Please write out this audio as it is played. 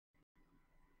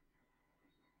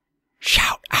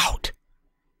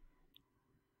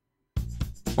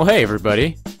Well, hey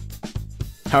everybody.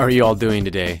 How are you all doing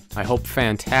today? I hope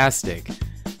fantastic.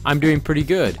 I'm doing pretty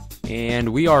good.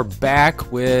 And we are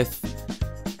back with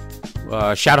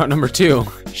shoutout number 2.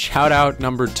 Shoutout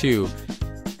number 2.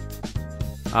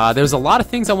 There's a lot of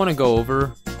things I want to go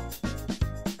over.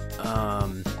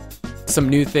 Some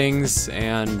new things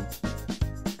and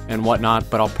whatnot,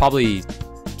 but I'll probably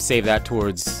save that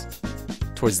towards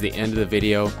the end of the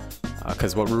video,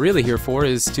 because what we're really here for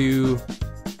is to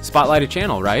spotlight a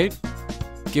channel, right?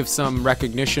 Give some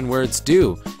recognition where it's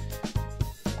due.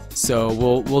 So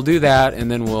we'll do that,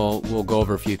 and then we'll go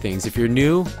over a few things. If you're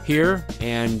new here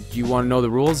and you want to know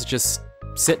the rules, just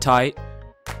sit tight,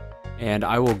 and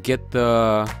I will get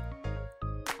the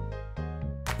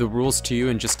rules to you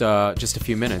in just a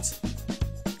few minutes.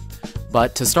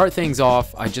 But to start things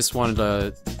off, I just wanted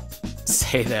to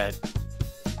say that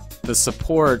the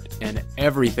support and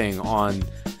everything on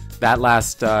that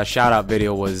last shout out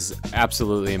video was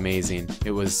absolutely amazing.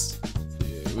 It was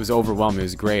overwhelming. It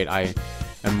was great. I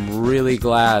am really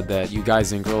glad that you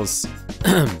guys and girls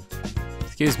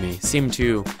excuse me, seem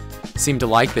to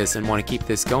like this and want to keep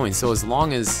this going. So as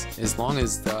long as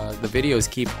the videos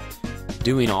keep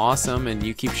doing awesome and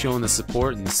you keep showing the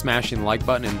support and smashing the like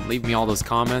button and leave me all those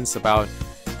comments about,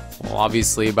 well,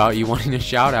 obviously about you wanting a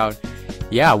shout out,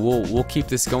 yeah, we'll keep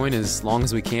this going as long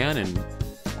as we can, and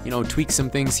you know, tweak some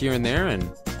things here and there, and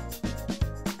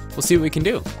we'll see what we can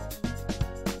do.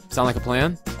 Sound like a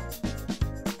plan?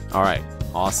 All right,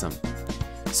 awesome.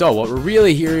 So what we're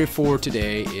really here for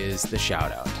today is the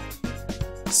shout out.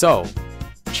 So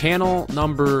channel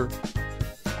number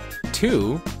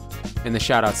 2 in the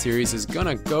shout out series is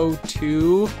gonna go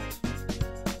to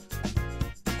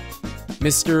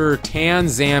Mr.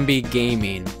 TanZambie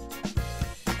Gaming.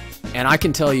 And I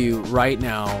can tell you right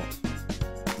now,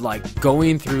 like,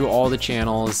 going through all the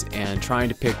channels and trying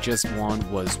to pick just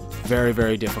one was very,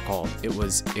 very difficult. It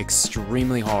was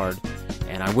extremely hard,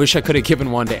 and I wish I could have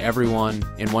given one to everyone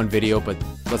in one video, but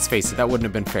let's face it, that wouldn't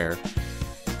have been fair.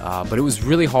 But it was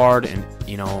really hard, and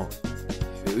you know,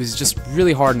 it was just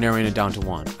really hard narrowing it down to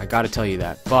one. I gotta tell you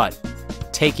that. But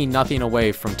taking nothing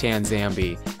away from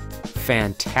TanZambie,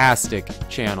 fantastic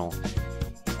channel.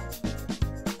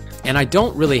 And I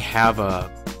don't really have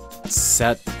a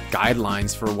set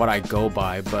guidelines for what I go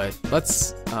by, but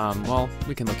let's, well,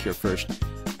 we can look here first.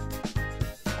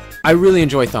 I really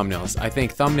enjoy thumbnails. I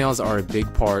think thumbnails are a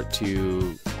big part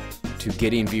to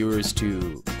getting viewers,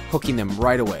 to hooking them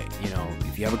right away. You know,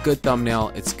 if you have a good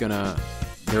thumbnail,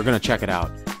 they're gonna check it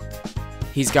out.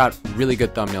 He's got really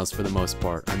good thumbnails for the most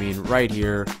part. I mean, right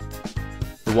here,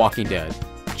 The Walking Dead.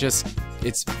 Just,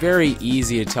 it's very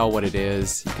easy to tell what it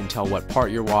is. You can tell what part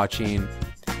you're watching.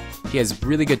 He has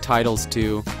really good titles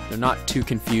too. They're not too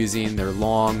confusing. They're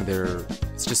long.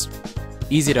 It's just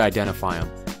easy to identify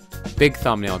them. Big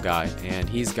thumbnail guy, and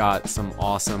he's got some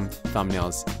awesome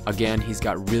thumbnails. Again, he's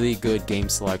got really good game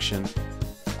selection.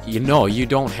 You know, you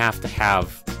don't have to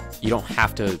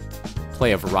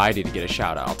play a variety to get a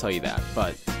shout out, I'll tell you that,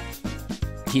 but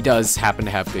he does happen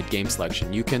to have good game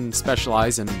selection. You can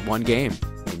specialize in one game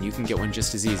and you can get one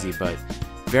just as easy, but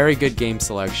very good game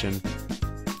selection.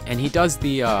 And he does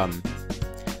the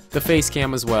face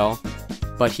cam as well,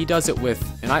 but he does it with,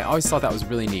 and I always thought that was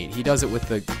really neat, he does it with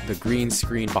the green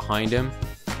screen behind him,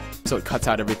 so it cuts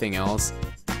out everything else,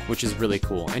 which is really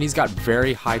cool. And he's got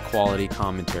very high quality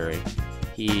commentary.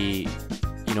 He,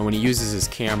 you know, when he uses his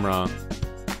camera,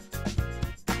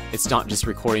 it's not just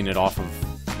recording it off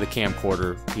of the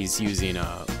camcorder. He's using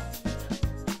a,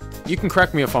 you can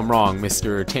correct me if I'm wrong,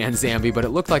 Mr. TanZambie, but it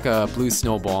looked like a blue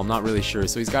snowball. I'm not really sure.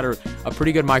 So he's got a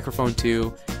pretty good microphone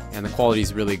too, and the quality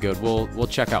is really good. We'll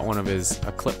check out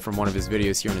a clip from one of his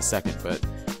videos here in a second, but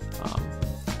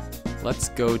let's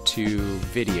go to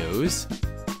videos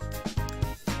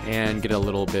and get a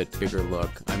little bit bigger look.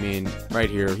 I mean, right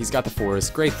here, he's got the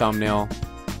forest, great thumbnail,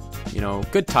 you know,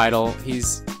 good title.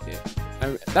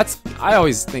 I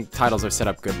always think titles are set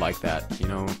up good like that, you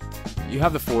know. You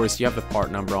have the forest, you have the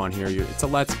part number on here, it's a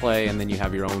let's play, and then you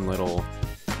have your own little,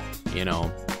 you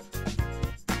know,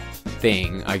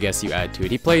 thing, I guess you add to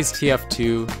it. He plays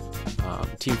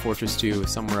TF2, Team Fortress 2,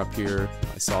 somewhere up here.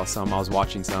 I saw some, I was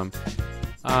watching some.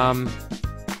 And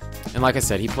like I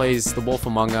said, he plays The Wolf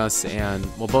Among Us and,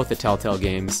 well, both the Telltale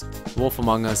games, The Wolf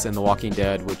Among Us and The Walking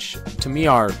Dead, which to me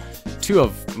are two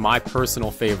of my personal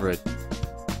favorite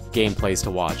gameplays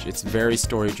to watch. It's very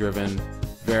story driven,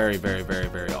 very, very, very,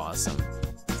 very awesome.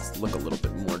 Let's look a little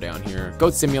bit more down here.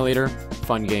 Goat Simulator,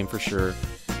 fun game for sure.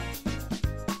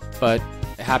 But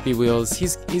Happy Wheels,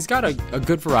 he's got a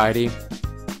good variety.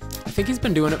 I think he's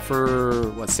been doing it for,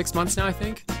 what, 6 months now, I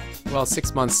think? Well,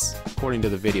 6 months according to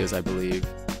the videos, I believe.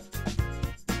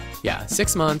 Yeah,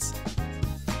 6 months.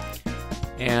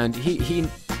 And he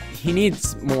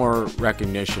needs more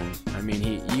recognition. I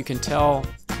mean, you can tell,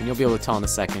 and you'll be able to tell in a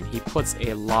second, he puts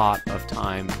a lot of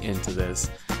time into this.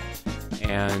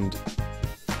 And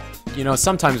you know,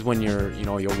 sometimes when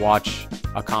you'll watch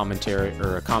a commentary on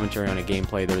a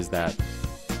gameplay, there's that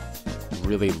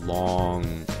really long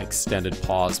extended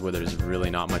pause where there's really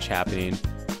not much happening.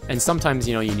 And sometimes,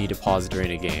 you know, you need to pause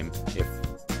during a game. If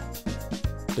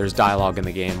there's dialogue in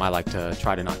the game, I like to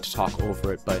try to not to talk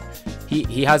over it, but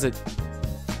he has it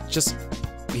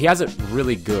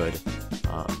really good,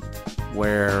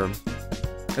 where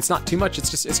it's not too much,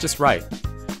 it's just right.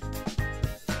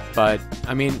 But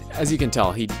I mean, as you can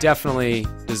tell, he definitely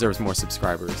deserves more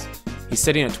subscribers. He's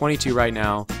sitting at 22 right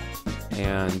now,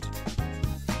 and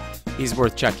he's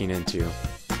worth checking into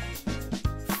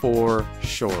for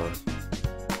sure.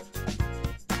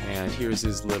 And here's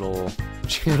his little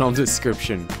channel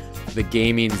description: the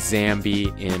gaming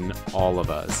Zambie in all of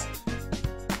us.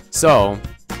 So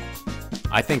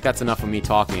I think that's enough of me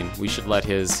talking. We should let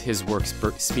his work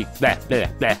speak. Blah, blah,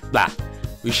 blah, blah.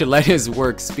 We should let his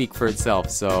work speak for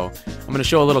itself. So I'm going to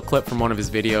show a little clip from one of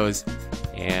his videos,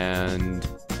 and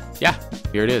yeah,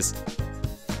 here it is.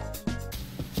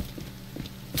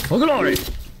 For glory!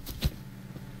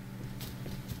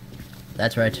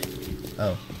 That's right.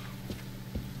 Oh.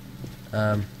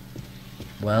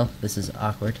 Well, this is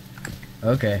awkward.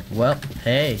 Okay, well,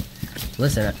 hey,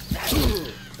 listen,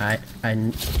 I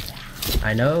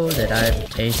know that I'm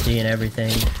tasty and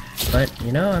everything, but,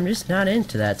 you know, I'm just not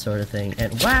into that sort of thing.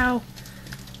 And wow!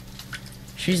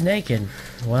 She's naked.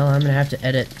 Well, I'm gonna have to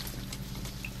edit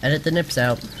the nips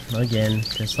out again,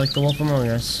 just like the Wolf Among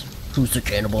Us. Who's the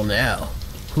cannibal now?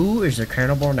 Who is the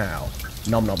cannibal now?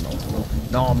 Nom nom nom.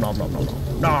 Nom nom nom nom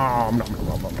nom. Nom nom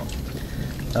nom nom nom.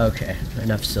 Okay,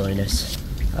 enough silliness.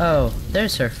 Oh,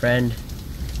 there's her friend.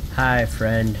 Hi,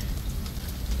 friend.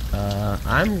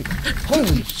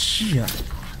 Holy shit!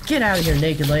 Get out of here,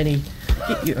 naked lady.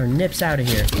 Get your nips out of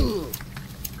here.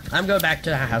 I'm going back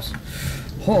to the house.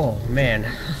 Oh, man.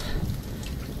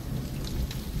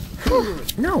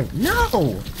 No,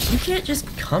 no! You can't just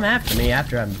come after me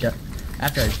after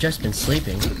I've just been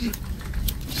sleeping.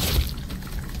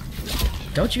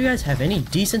 Don't you guys have any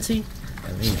decency?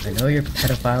 I mean, I know you're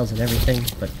pedophiles and everything,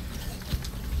 but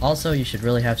also you should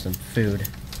really have some food.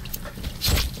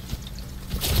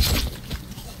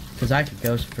 Because I could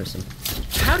go for some...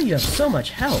 How do you have so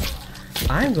much health?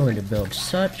 I'm going to build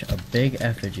such a big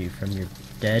effigy from your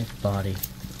dead body.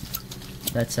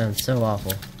 That sounds so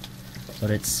awful, but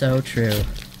it's so true.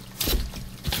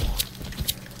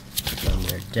 From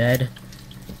your dead,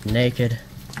 naked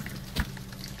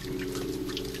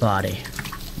body.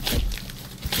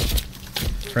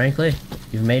 Frankly,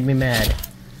 you've made me mad,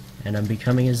 and I'm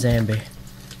becoming a Zambie.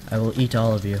 I will eat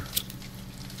all of you.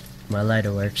 My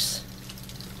lighter works.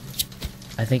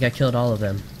 I think I killed all of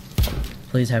them.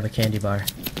 Please have a candy bar.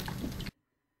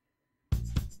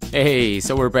 Hey,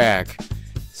 so we're back.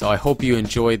 So I hope you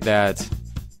enjoyed that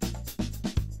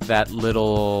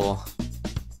little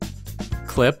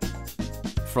clip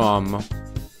from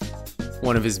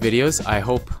one of his videos. I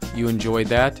hope you enjoyed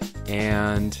that,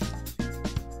 and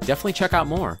definitely check out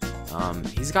more.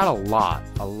 He's got a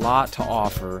lot to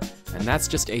offer, and that's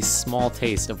just a small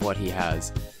taste of what he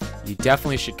has. You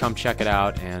definitely should come check it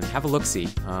out and have a look-see.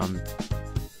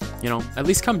 You know, at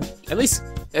least come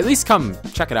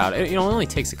check it out. It only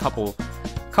takes a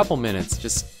couple minutes.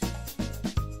 Just,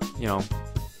 you know,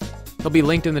 he'll be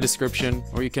linked in the description,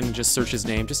 or you can just search his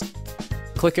name. Just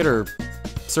click it or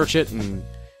search it and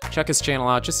check his channel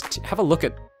out. Just have a look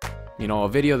at, you know, a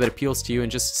video that appeals to you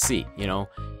and just see, you know.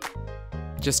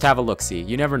 Just have a look-see.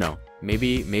 You never know.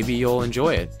 Maybe you'll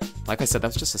enjoy it. Like I said,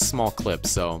 that's just a small clip,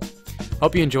 so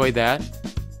hope you enjoyed that.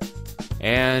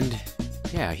 And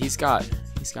yeah, he's got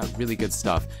really good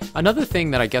stuff. Another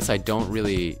thing that I guess I don't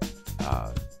really,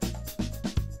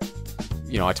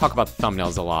 you know, I talk about the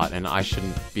thumbnails a lot, and I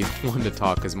shouldn't be the one to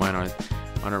talk because mine aren't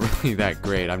really that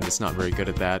great. I'm just not very good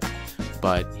at that.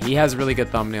 But he has really good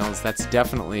thumbnails. That's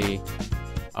definitely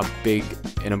a big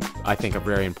and I think a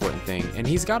very important thing. And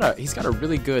he's got a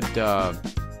really good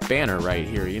banner right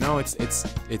here. You know, it's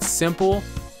simple,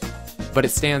 but it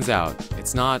stands out.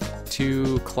 It's not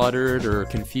too cluttered or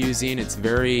confusing. It's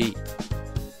very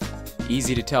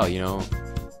easy to tell, you know.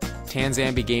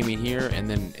 TanZambie Gaming here, and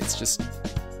then it's just,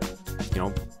 you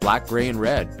know, black, gray, and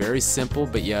red. Very simple,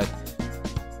 but yet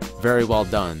very well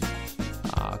done.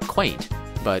 Quaint,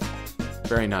 but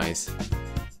very nice.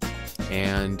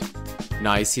 And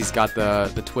nice, he's got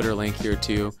the Twitter link here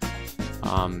too.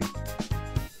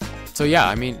 So yeah,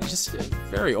 I mean, just a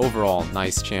very overall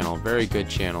nice channel, very good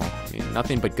channel. I mean,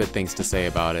 nothing but good things to say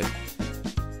about it.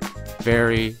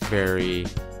 Very, very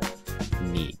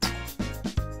neat.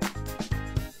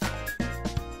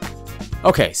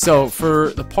 Okay, so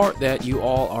for the part that you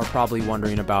all are probably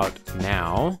wondering about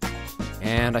now,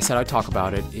 and I said I'd talk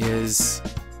about it, is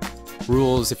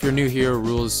rules. If you're new here,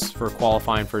 rules for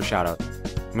qualifying for a shoutout.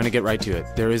 I'm gonna get right to it.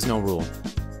 There is no rule.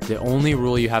 The only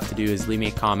rule you have to do is leave me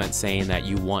a comment saying that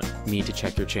you want me to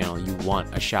check your channel, you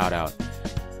want a shout out.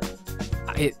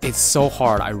 It's so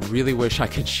hard. I really wish I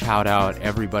could shout out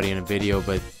everybody in a video,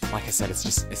 but like I said,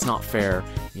 it's not fair.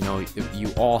 You know,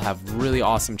 you all have really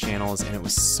awesome channels, and it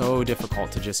was so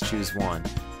difficult to just choose one.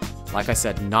 Like I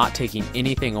said, not taking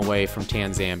anything away from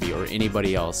TanZambie or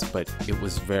anybody else, but it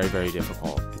was very, very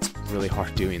difficult. It's really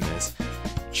hard doing this,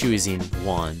 choosing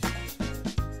one.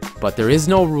 But there is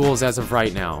no rules as of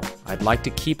right now. I'd like to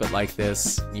keep it like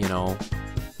this, you know.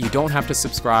 You don't have to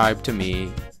subscribe to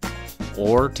me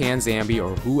or TanZambie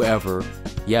or whoever.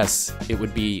 Yes, it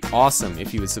would be awesome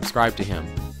if you would subscribe to him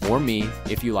or me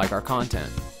if you like our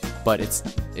content. But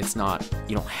it's not,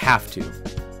 you don't have to.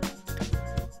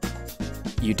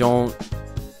 You don't,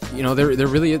 you know, there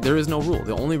is no rule.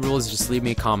 The only rule is just leave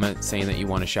me a comment saying that you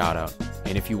want a shout out.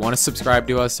 And if you want to subscribe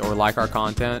to us or like our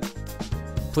content,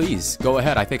 please go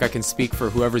ahead. I think I can speak for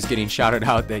whoever's getting shouted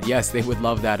out that yes, they would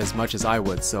love that as much as I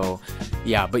would. So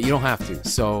yeah, but you don't have to.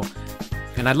 So,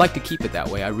 and I'd like to keep it that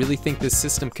way. I really think this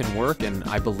system can work, and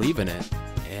I believe in it.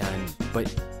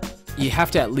 But you have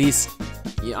to at least,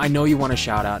 I know you want a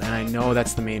shout out, and I know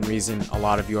that's the main reason a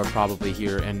lot of you are probably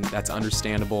here, and that's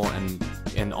understandable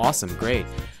and awesome, great.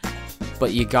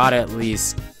 But you gotta at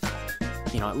least,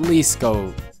 you know, at least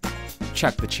go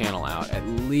check the channel out. At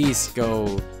least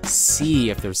go see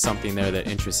if there's something there that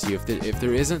interests you. If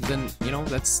there isn't, then you know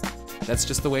that's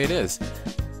just the way it is.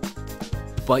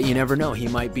 But you never know. He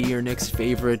might be your next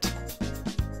favorite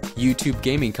YouTube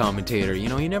gaming commentator. You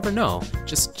know, you never know.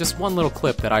 Just one little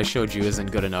clip that I showed you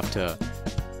isn't good enough to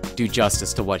do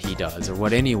justice to what he does or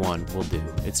what anyone will do.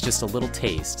 It's just a little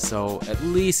taste. So at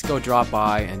least go drop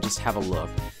by and just have a look.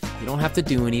 You don't have to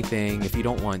do anything if you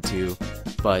don't want to,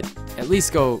 but at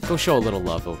least go show a little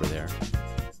love over there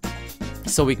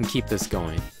so we can keep this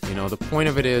going. You know, the point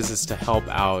of it is to help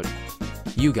out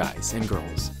you guys and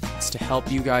girls. It's to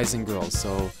help you guys and girls.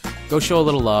 So go show a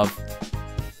little love,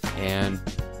 and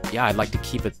yeah, I'd like to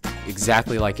keep it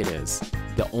exactly like it is.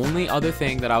 The only other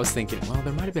thing that I was thinking, well,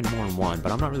 there might have been more than one,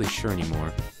 but I'm not really sure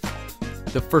anymore.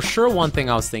 The for sure one thing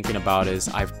I was thinking about is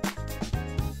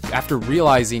after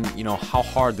realizing, you know, how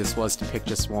hard this was to pick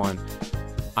just one,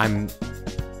 I'm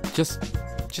just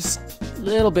a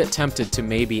little bit tempted to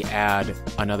maybe add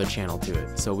another channel to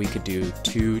it. So we could do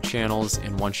 2 channels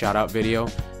in one shout out video.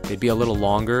 They'd be a little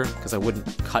longer because I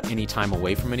wouldn't cut any time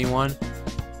away from anyone.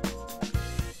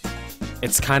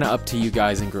 It's kind of up to you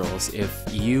guys and girls. If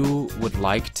you would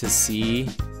like to see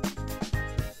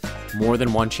more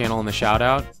than one channel in the shout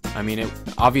out, I mean,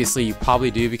 obviously you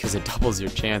probably do because it doubles your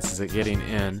chances of getting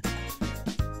in.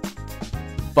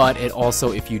 But it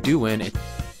also, if you do win,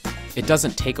 it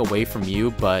doesn't take away from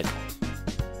you, but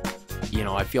you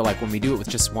know, I feel like when we do it with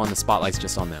just one, the spotlight's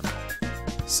just on them.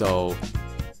 So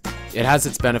it has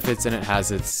its benefits and it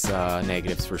has its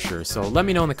negatives for sure. So let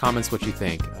me know in the comments what you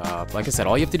think. Like I said,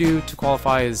 all you have to do to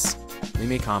qualify is leave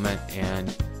me a comment,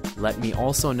 and let me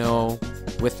also know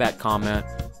with that comment,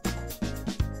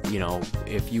 you know,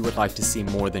 if you would like to see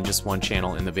more than just one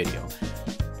channel in the video.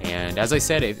 And as I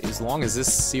said, as long as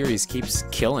this series keeps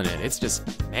killing it, it's just,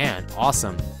 man,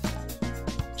 awesome.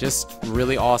 Just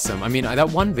really awesome. I mean, that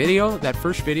one video, that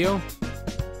first video,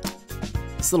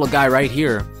 this little guy right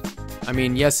here, I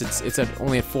mean, yes, it's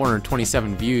only at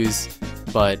 427 views,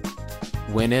 but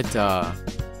when it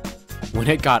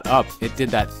got up, it did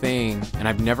that thing, and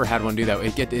I've never had one do that.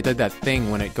 It did that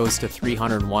thing when it goes to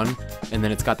 301, and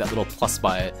then it's got that little plus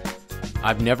by it.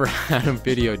 I've never had a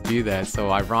video do that,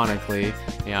 so ironically,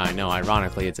 yeah, I know,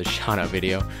 ironically, it's a shout-out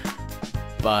video,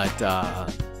 but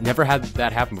never had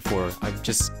that happen before. I've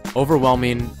just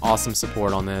overwhelming, awesome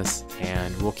support on this,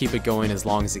 and we'll keep it going as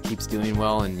long as it keeps doing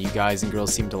well, and you guys and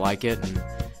girls seem to like it, and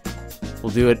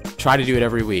we'll do it, try to do it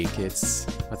every week.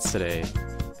 What's today?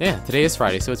 Yeah, today is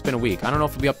Friday, so it's been a week. I don't know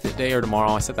if it'll be up today or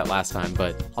tomorrow. I said that last time,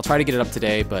 but I'll try to get it up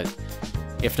today, but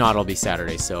if not, it'll be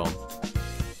Saturday, so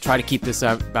try to keep this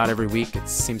out about every week. It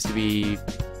seems to be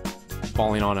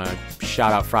falling on a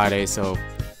shout-out Friday, so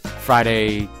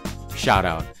Friday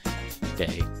shout-out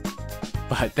day.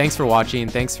 But thanks for watching,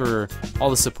 thanks for all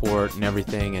the support and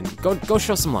everything, and go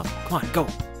show some love. Come on,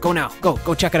 go now,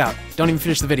 go check it out. Don't even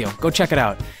finish the video, go check it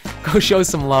out. Go show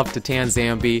some love to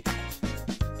TanZambie,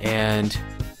 and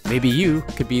maybe you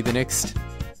could be the next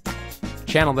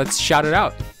channel that's shouted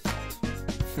out.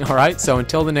 Alright, so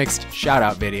until the next shout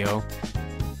out video,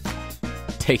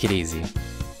 take it easy.